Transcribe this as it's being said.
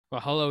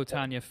Well, hello,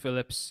 Tanya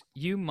Phillips.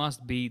 You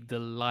must be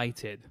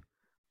delighted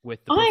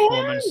with the I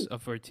performance am.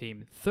 of her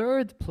team.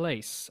 Third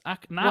place,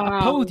 now a Wow.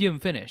 podium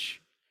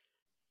finish.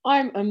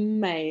 I'm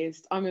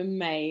amazed. I'm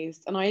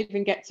amazed. And I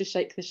even get to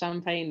shake the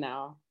champagne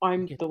now. You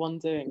I'm get, the one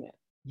doing it.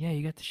 yeah,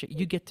 you get to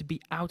you get to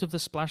be out of the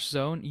splash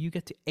zone. You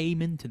get to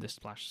aim into the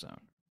splash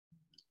zone.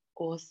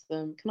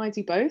 Awesome. Can I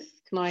do both?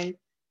 Can I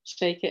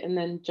shake it and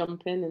then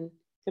jump in? And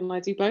can I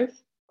do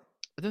both?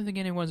 I don't think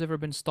anyone's ever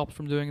been stopped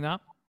from doing that.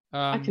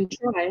 I Um, can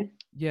try.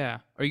 yeah.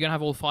 Are you gonna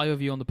have all five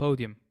of you on the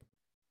podium?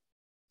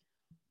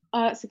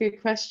 That's a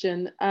good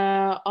question.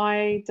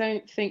 I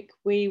don't think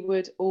we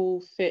would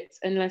all fit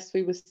unless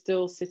we were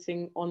still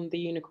sitting on the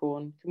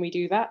unicorn. Can we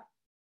do that?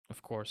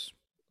 Of course,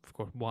 of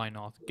course. Why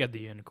not? Get the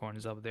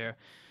unicorns up there.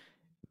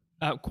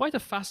 Quite a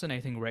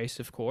fascinating race,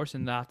 of course,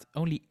 in that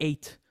only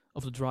 8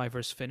 of the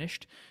drivers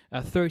finished,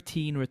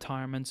 13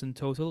 retirements in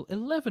total,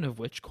 11 of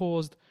which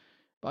caused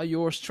by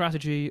your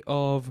strategy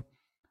of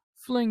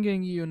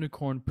flinging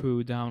unicorn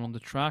poo down on the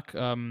track.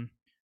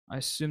 I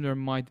assume there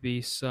might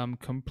be some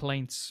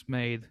complaints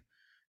made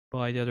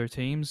by the other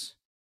teams.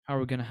 How are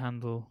we going to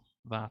handle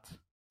that?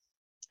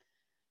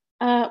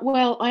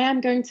 Well, I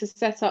am going to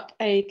set up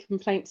a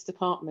complaints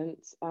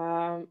department.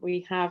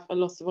 We have a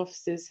lot of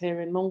offices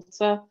here in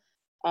Malta,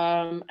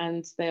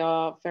 and they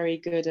are very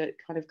good at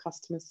kind of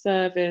customer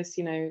service,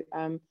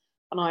 and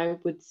I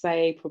would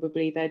say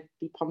probably they'd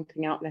be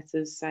pumping out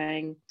letters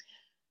saying,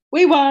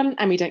 "We won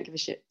and we don't give a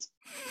shit."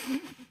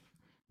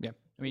 Yeah,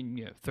 I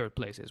mean, third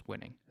place is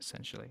winning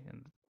essentially,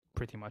 and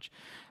pretty much.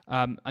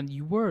 And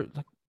you were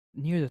like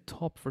near the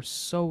top for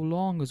so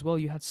long as well.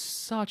 You had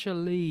such a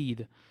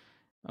lead,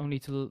 only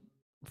to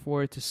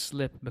for it to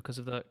slip because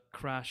of the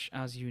crash.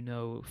 As you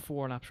know,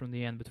 4 laps from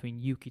the end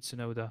between Yuki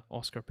Tsunoda,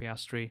 Oscar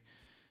Piastri.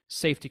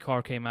 Safety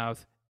car came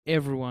out.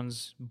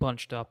 Everyone's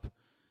bunched up.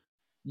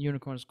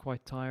 Unicorn's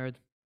quite tired.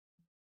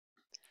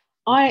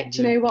 What can you Do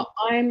you do? know what?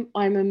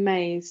 I'm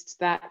amazed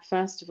that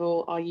first of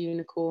all our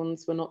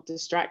unicorns were not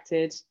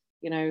distracted,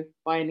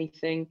 by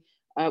anything.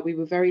 We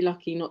were very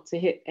lucky not to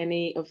hit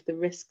any of the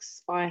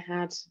risks I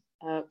had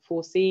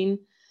foreseen.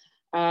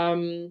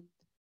 Um,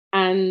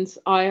 and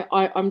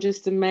I'm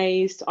just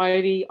amazed.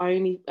 I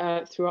only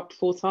threw up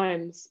 4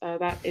 times.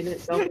 That in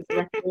itself is a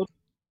record.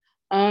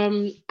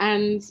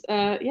 And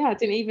yeah, I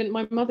didn't even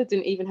my mother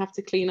didn't even have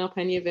to clean up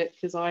any of it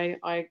because I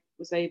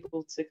was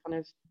able to kind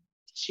of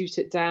shoot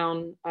it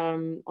down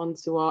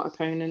onto our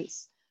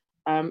opponents.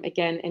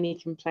 Again, any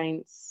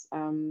complaints,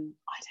 I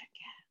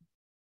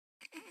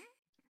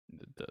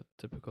The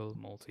typical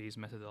Maltese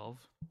method of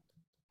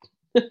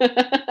don't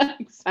care. flick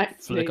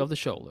Exactly. of the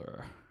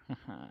shoulder.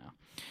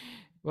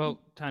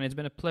 Well, Tanya, it's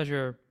been a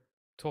pleasure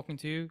talking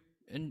to you,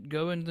 and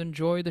go and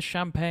enjoy the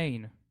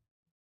champagne.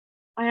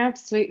 I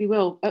absolutely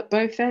will at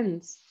both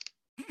ends.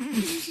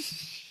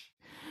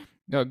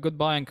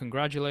 Goodbye and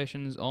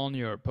congratulations on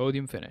your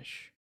podium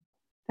finish.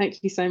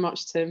 Thank you so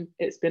much, Tim.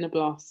 It's been a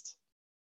blast.